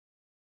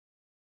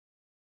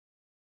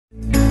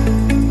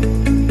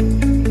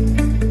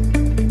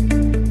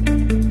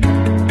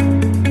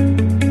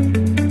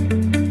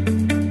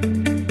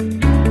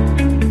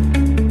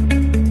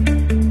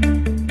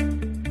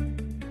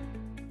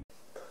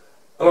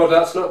Hello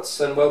Darts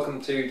Nutz and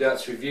welcome to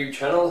Darts Review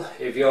channel.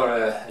 If you're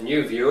a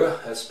new viewer,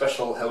 a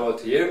special hello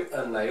to you,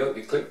 and I hope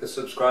you click the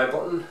subscribe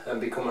button and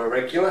become a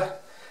regular.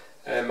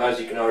 As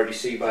you can already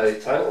see by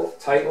the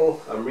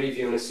title, I'm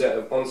reviewing a set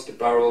of monster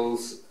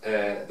barrels,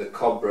 the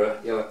Cobra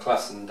Jelle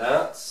Klaasen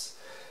darts.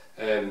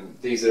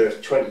 These are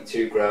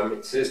 22 gram,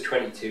 it says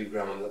 22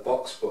 gram on the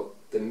box, but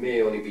there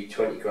may only be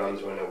 20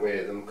 grams when I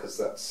weigh them, because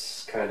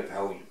that's kind of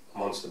how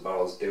monster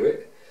barrels do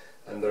it.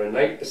 And they're a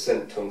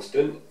 9%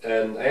 tungsten,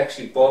 and I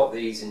actually bought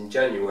these in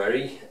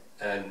January,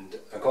 and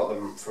I got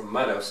them from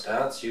Madhouse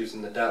Darts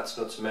using the Darts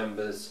Nutz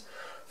members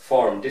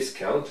forum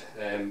discount.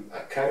 I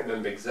can't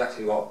remember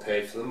exactly what I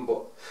paid for them,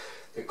 but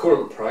the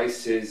current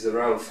price is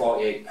around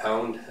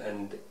 £48,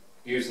 and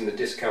using the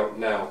discount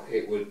now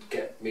it would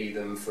get me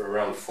them for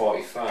around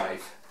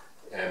 45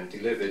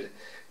 delivered.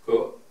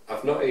 But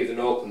I've not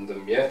even opened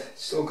them yet.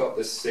 Still got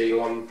the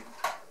seal on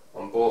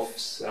both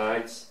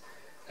sides.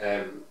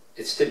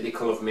 It's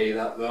typical of me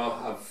that though.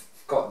 I've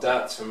got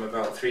darts from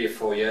about 3 or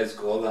 4 years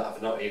ago that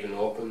I've not even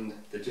opened.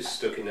 They're just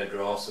stuck in a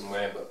drawer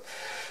somewhere, but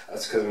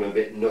that's because I'm a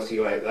bit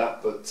nutty like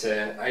that. But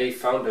I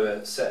found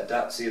a set of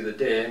darts the other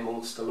day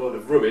amongst a load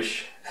of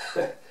rubbish.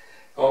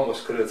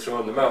 Almost could have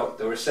thrown them out.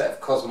 They were a set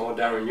of Cosmo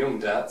Darren Young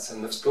darts,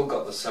 and they've still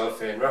got the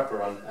cellophane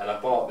wrapper on, and I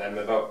bought them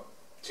about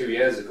 2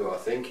 years ago, I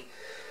think.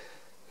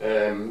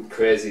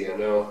 Crazy, I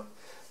know.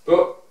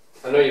 But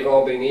I know you've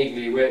all been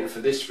eagerly waiting for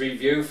this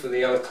review for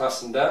the Jelle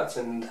Klaasen darts,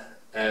 and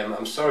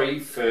I'm sorry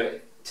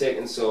for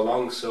taking so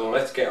long, so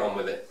let's get on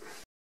with it.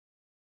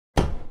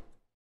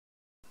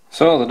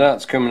 So the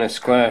darts come in a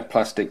square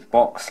plastic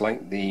box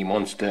like the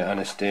Monster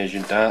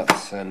Anastasia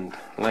darts, and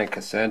like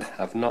I said,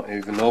 I've not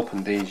even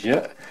opened these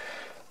yet.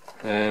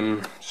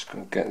 Just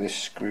going to get this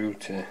screw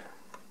to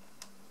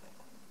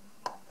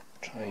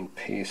try and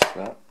pierce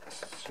that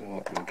so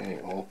I can get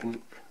it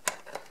open.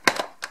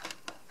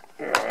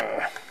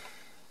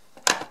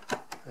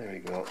 There we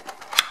go.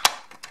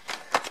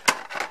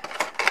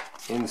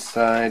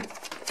 Inside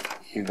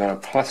you've got a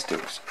plastic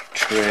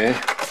tray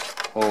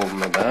holding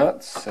the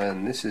darts,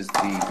 and this is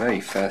the very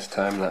first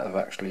time that I've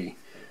actually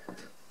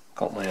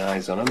got my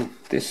eyes on them.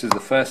 This is the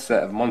first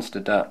set of monster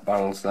dart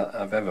barrels that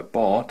I've ever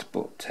bought,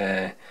 but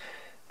the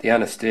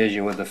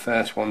Anastasia were the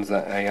first ones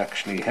that I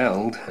actually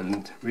held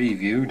and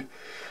reviewed.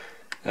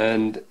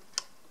 And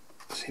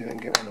let's see if I can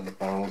get one of the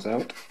barrels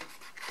out.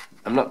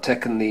 I'm not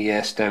taking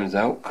the stems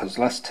out, because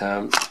last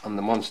time on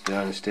the Monster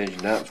Anastasia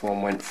darts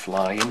one went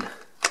flying.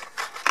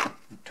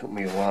 It took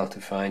me a while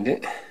to find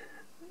it,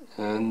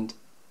 and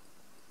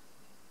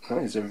that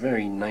is a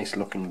very nice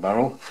looking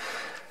barrel.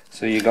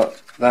 So you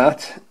got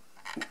that,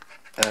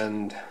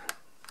 and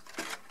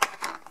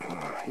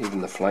even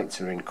the flights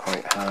are in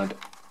quite hard.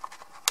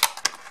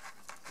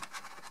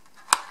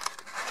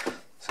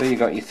 So you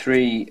got your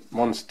 3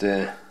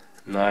 monster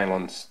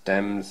nylon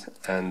stems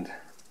and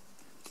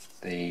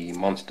the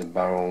monster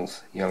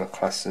barrels Jelle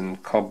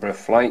Klaasen Cobra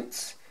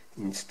flights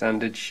in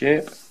standard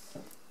shape.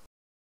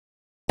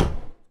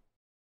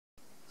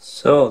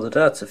 So the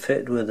darts are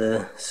fitted with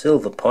a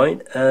silver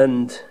point,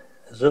 and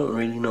I don't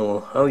really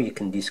know how you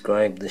can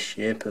describe the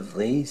shape of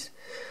these.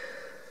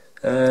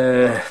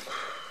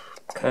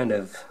 Kind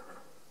of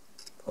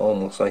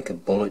almost like a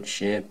bullet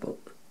shape, but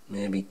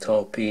maybe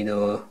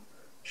torpedo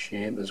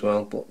shape as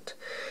well, but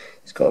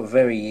it's got a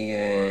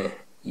very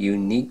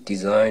unique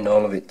design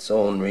all of its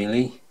own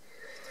really.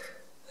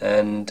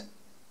 And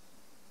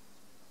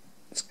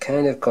it's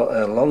kind of got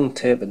a long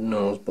tapered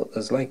nose, but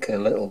there's like a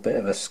little bit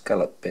of a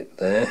scallop bit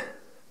there,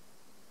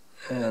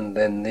 and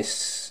then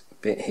this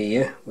bit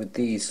here with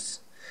these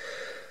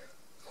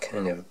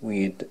kind of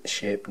weird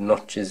shaped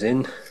notches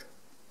in.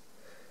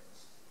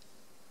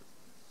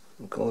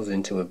 It goes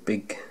into a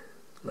big,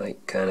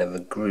 like, kind of a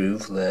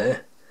groove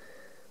there.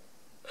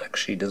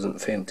 Actually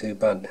doesn't feel too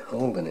bad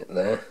holding it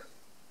there.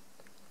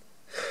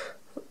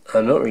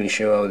 I'm not really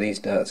sure how these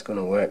darts are going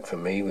to work for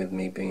me, with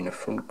me being a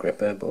front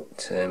gripper,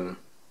 but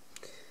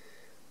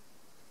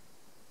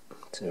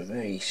it's a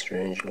very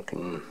strange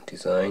looking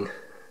design.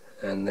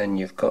 And then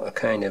you've got a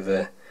kind of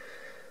a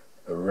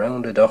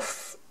rounded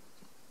off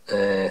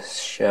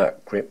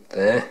sharp grip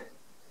there.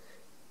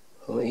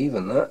 Well,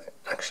 even that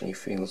actually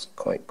feels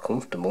quite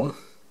comfortable.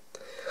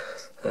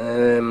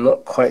 I'm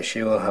not quite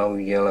sure how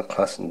Jelle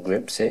Klaasen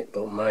grips it,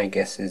 but my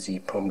guess is he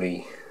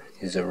probably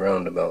is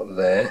around about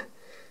there.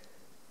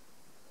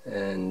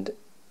 And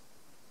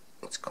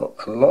it's got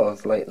a lot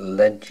of like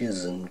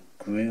ledges and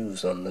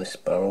grooves on this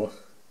barrel.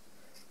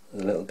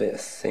 There's a little bit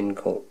of thin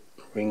cut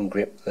ring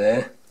grip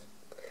there,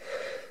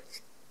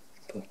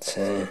 but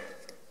it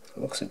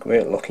looks a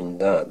great looking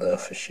dart there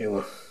for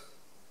sure.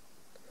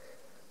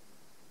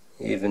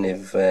 Even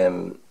if I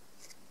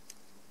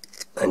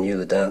knew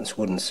the darts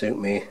wouldn't suit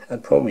me,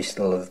 I'd probably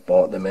still have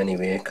bought them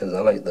anyway, because I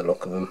like the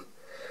look of them,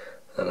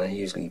 and I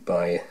usually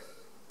buy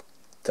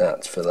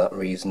darts for that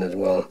reason as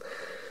well.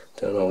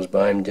 Don't always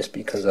buy them just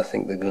because I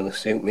think they're going to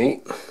suit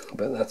me,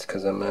 but that's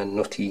because I'm a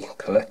nutty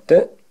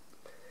collector.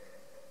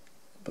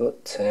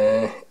 But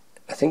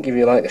I think if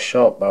you like a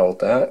short barrel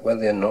dart,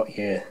 whether or not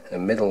you're a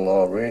middle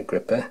or rear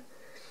gripper,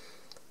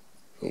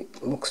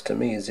 it looks to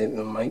me as if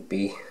it might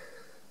be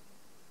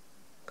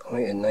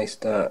quite a nice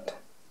dart,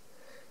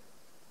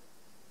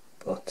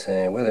 but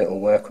whether it'll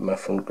work with my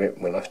front grip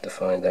we'll have to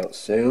find out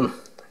soon.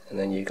 And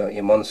then you got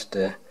your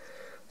monster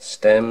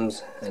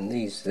stems and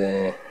these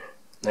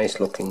nice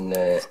looking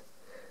Jelle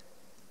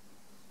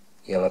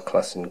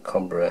Klaasen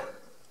Cobra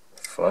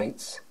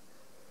flights.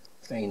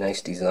 Very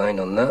nice design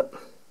on that.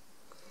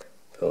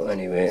 But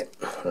anyway,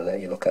 I'll let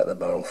you look at the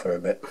barrel for a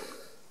bit.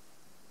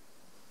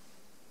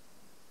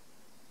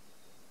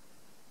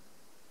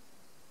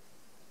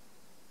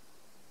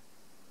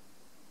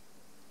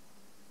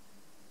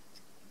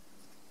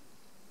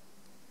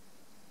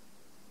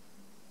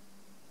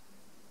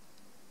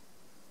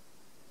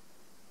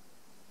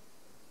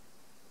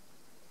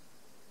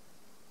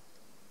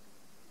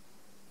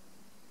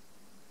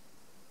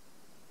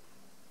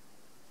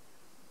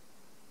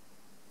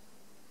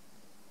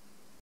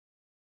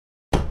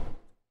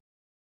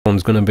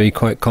 One's going to be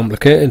quite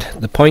complicated.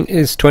 The point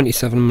is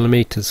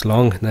 27mm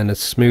long, and then a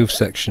smooth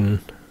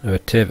section of a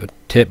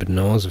tapered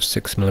nose of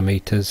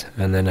 6mm,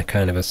 and then a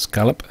kind of a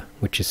scallop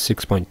which is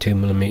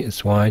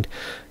 6.2mm wide,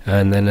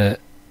 and then a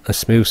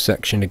smooth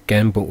section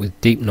again but with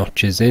deep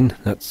notches in,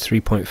 that's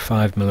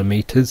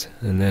 3.5mm,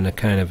 and then a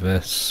kind of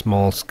a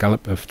small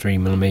scallop of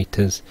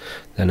 3mm,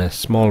 then a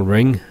small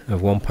ring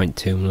of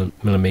 1.2mm,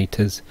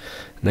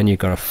 and then you've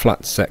got a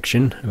flat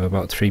section of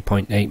about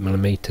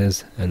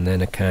 3.8mm, and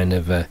then a kind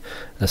of a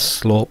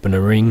slope and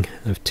a ring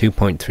of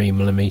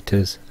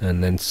 2.3mm,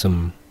 and then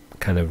some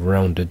kind of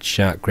rounded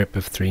sharp grip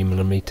of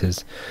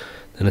 3mm,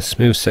 then a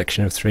smooth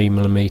section of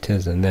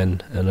 3mm, and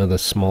then another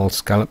small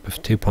scallop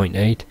of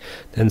 2.8,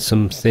 then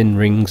some thin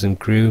rings and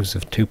grooves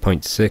of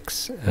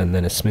 2.6, and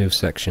then a smooth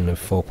section of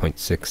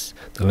 4.6.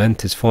 The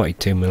length is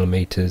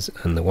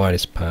 42mm and the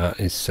widest part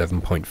is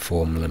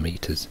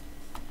 7.4mm.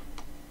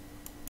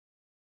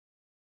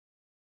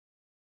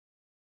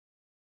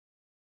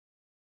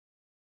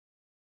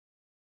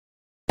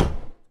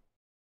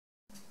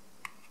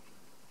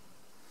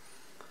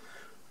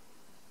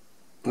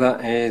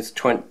 That is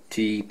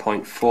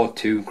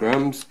 20.42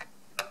 grams,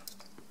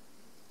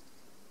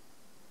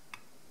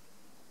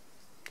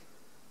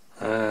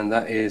 and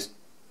that is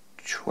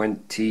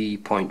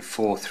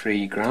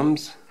 20.43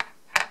 grams,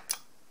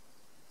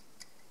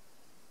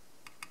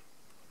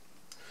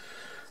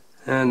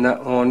 and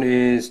that one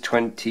is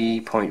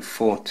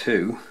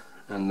 20.42,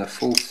 and the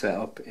full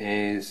setup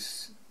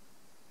is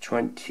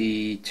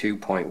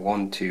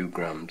 22.12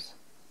 grams.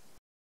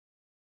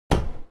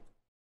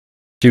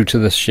 Due to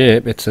the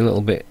shape it's a little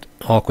bit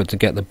awkward to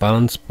get the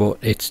balance, but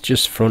it's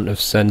just front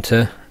of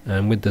center,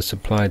 and with the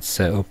supplied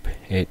setup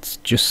it's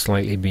just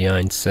slightly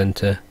behind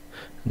center.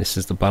 This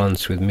is the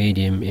balance with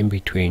medium in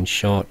between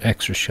short,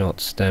 extra short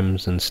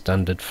stems and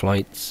standard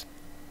flights.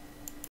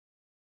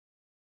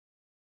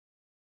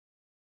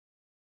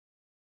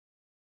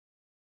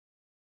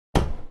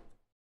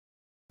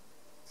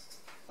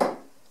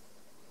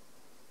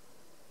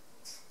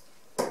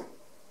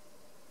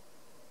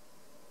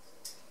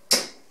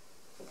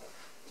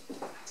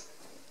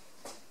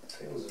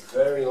 Feels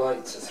very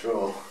light to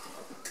throw.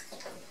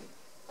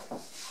 Yeah,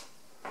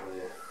 I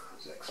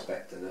was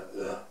expecting it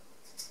there.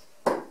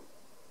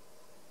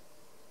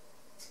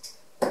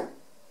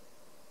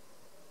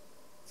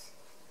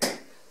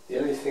 The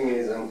only thing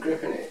is I'm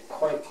gripping it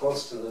quite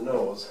close to the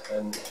nose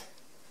and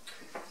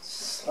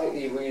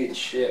slightly weird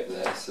shape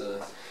there,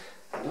 so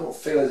I don't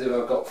feel as if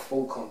I've got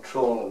full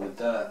control of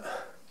the dart.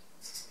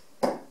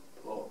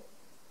 But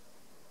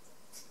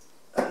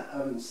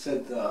having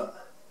said that,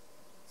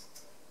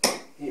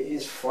 it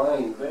is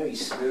flying very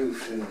smooth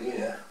through the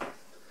air,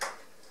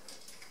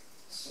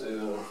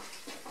 so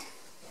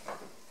it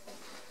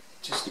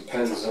just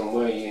depends on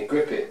where you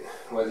grip it,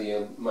 whether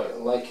you might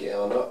like it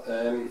or not.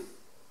 I'll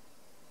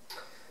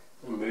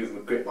move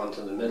my grip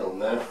onto the middle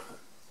now.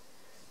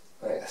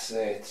 Like I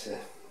say, it's a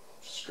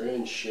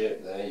strange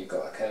shape there. You've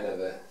got a kind of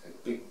a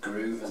big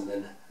groove and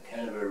then a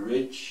kind of a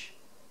ridge.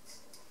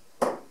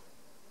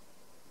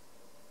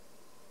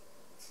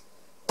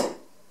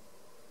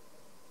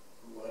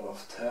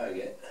 Off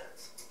target.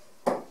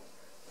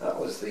 That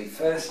was the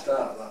first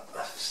dart that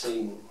I've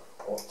seen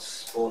what's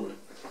spun.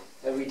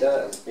 Every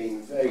dart has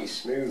been very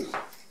smooth.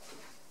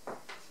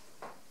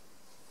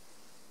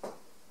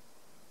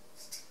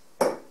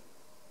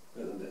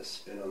 Little bit of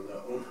spin on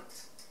that one.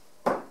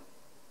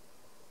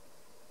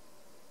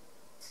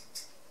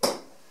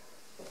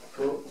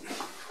 But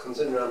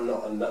considering I'm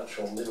not a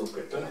natural middle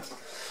gripper,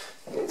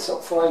 it's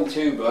not flying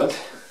too bad.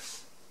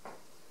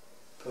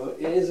 But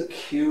it is a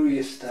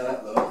curious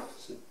dart though.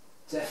 So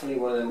definitely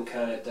one of them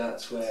kind of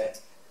darts where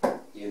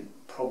you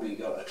probably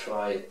got to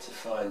try it to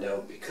find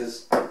out,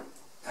 because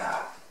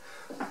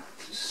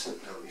just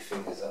slipped out my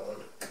fingers, that one,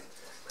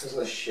 because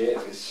the shape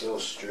is so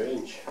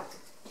strange.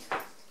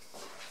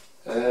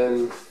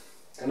 I'm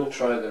going to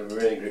try the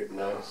rear grip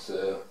now,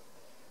 so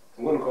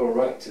I'm going to go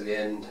right to the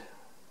end,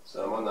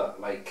 so I'm on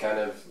that like kind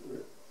of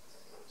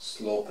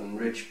slope and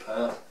ridge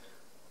part.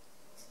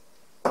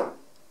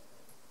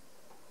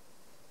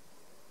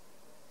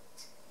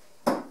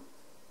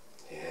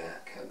 Yeah,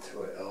 can't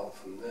throw it off.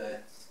 from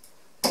there.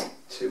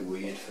 Too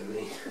weird for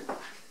me.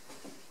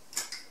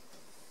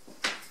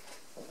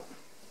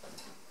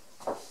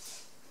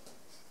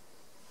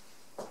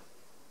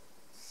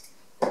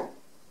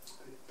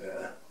 Bit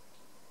better.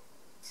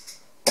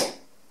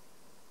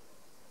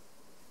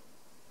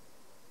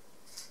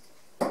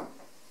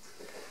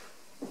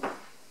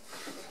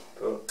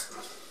 But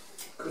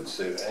could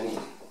suit any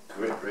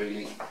grip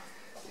really.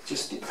 It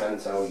just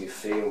depends how you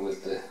feel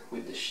with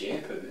the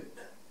shape of it.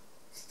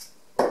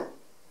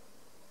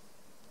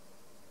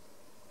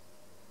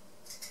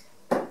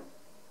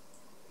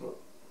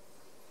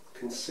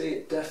 Can see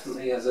it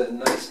definitely has a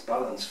nice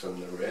balance from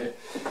the rear,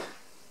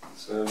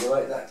 so I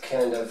like that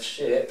kind of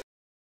shape.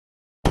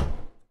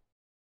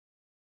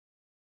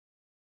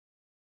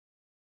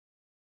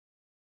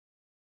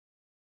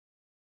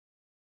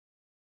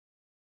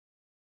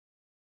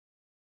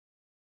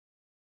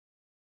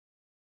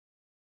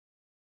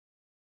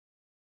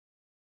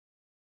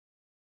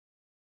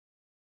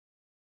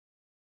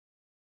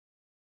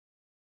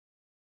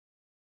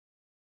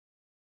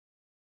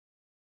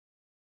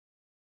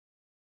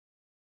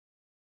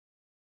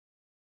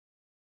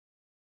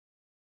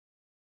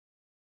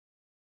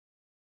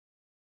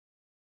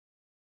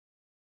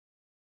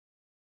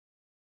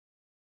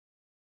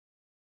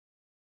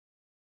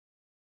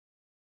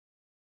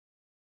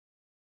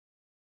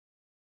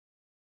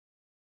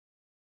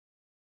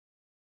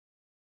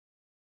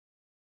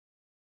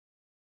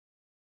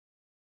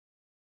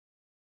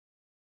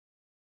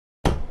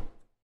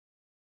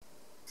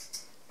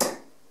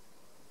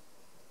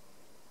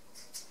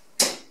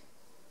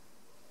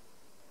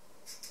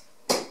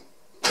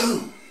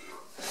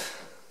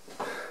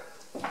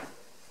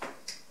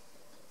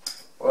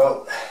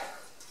 Well,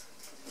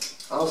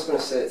 I was going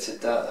to say to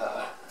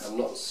that I'm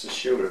not so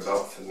sure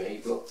about for me,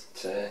 but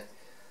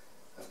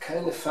I've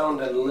kind of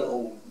found a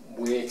little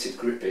way to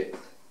grip it.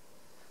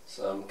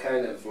 So I'm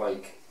kind of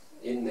like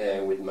in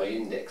there with my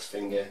index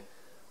finger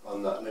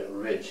on that little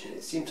ridge, and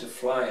it seemed to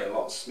fly a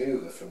lot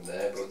smoother from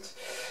there, but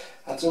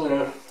I don't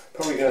know,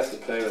 probably going to have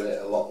to play with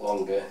it a lot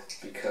longer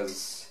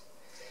because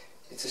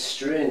it's a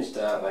strange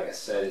dart. Like I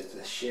said,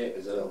 the shape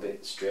is a little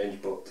bit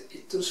strange, but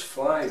it does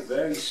fly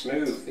very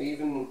smooth.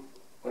 Even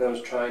when I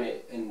was trying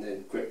it in the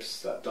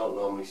grips that don't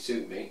normally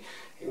suit me,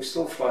 it was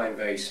still flying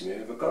very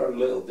smooth. I got a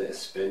little bit of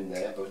spin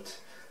there, but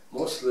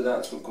most of the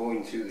darts were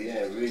going through the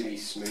air really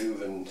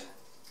smooth, and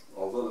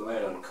although they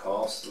weren't on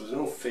course, there was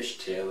no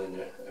fishtail in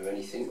it or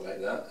anything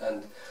like that,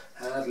 and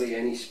hardly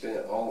any spin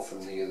at all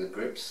from the other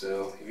grips.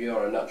 So if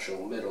you're a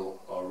natural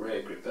middle or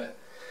rear gripper,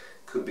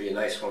 could be a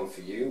nice one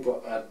for you.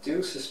 But I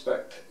do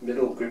suspect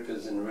middle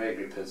grippers and rear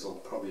grippers will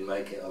probably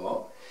like it a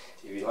lot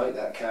if you like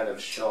that kind of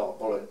short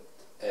bullet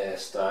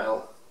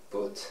style.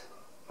 But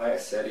like I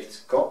said, it's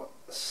got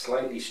a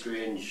slightly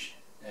strange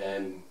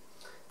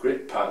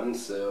grip pattern,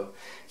 so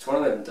it's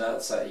one of them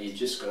darts that you're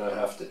just going to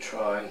have to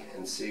try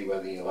and see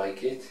whether you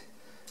like it.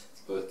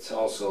 But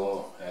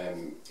also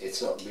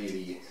it's not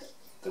really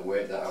the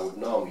weight that I would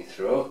normally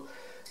throw,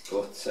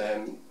 but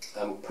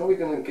I'm probably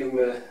going to give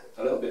them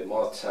a little bit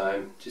more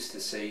time just to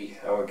see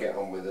how I get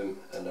on with them,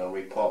 and I'll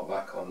report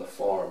back on the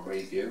forum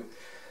review.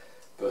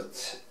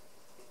 But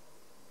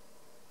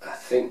I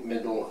think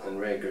middle and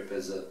rear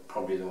grippers are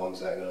probably the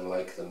ones that are going to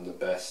like them the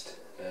best.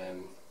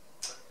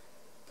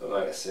 But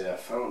like I say, I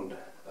found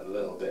a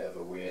little bit of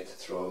a way to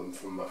throw them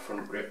from my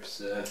front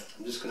grips.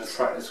 I'm just going to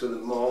practice with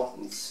them more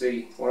and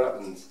see what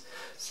happens.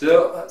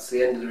 So that's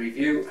the end of the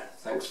review.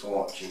 Thanks for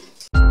watching.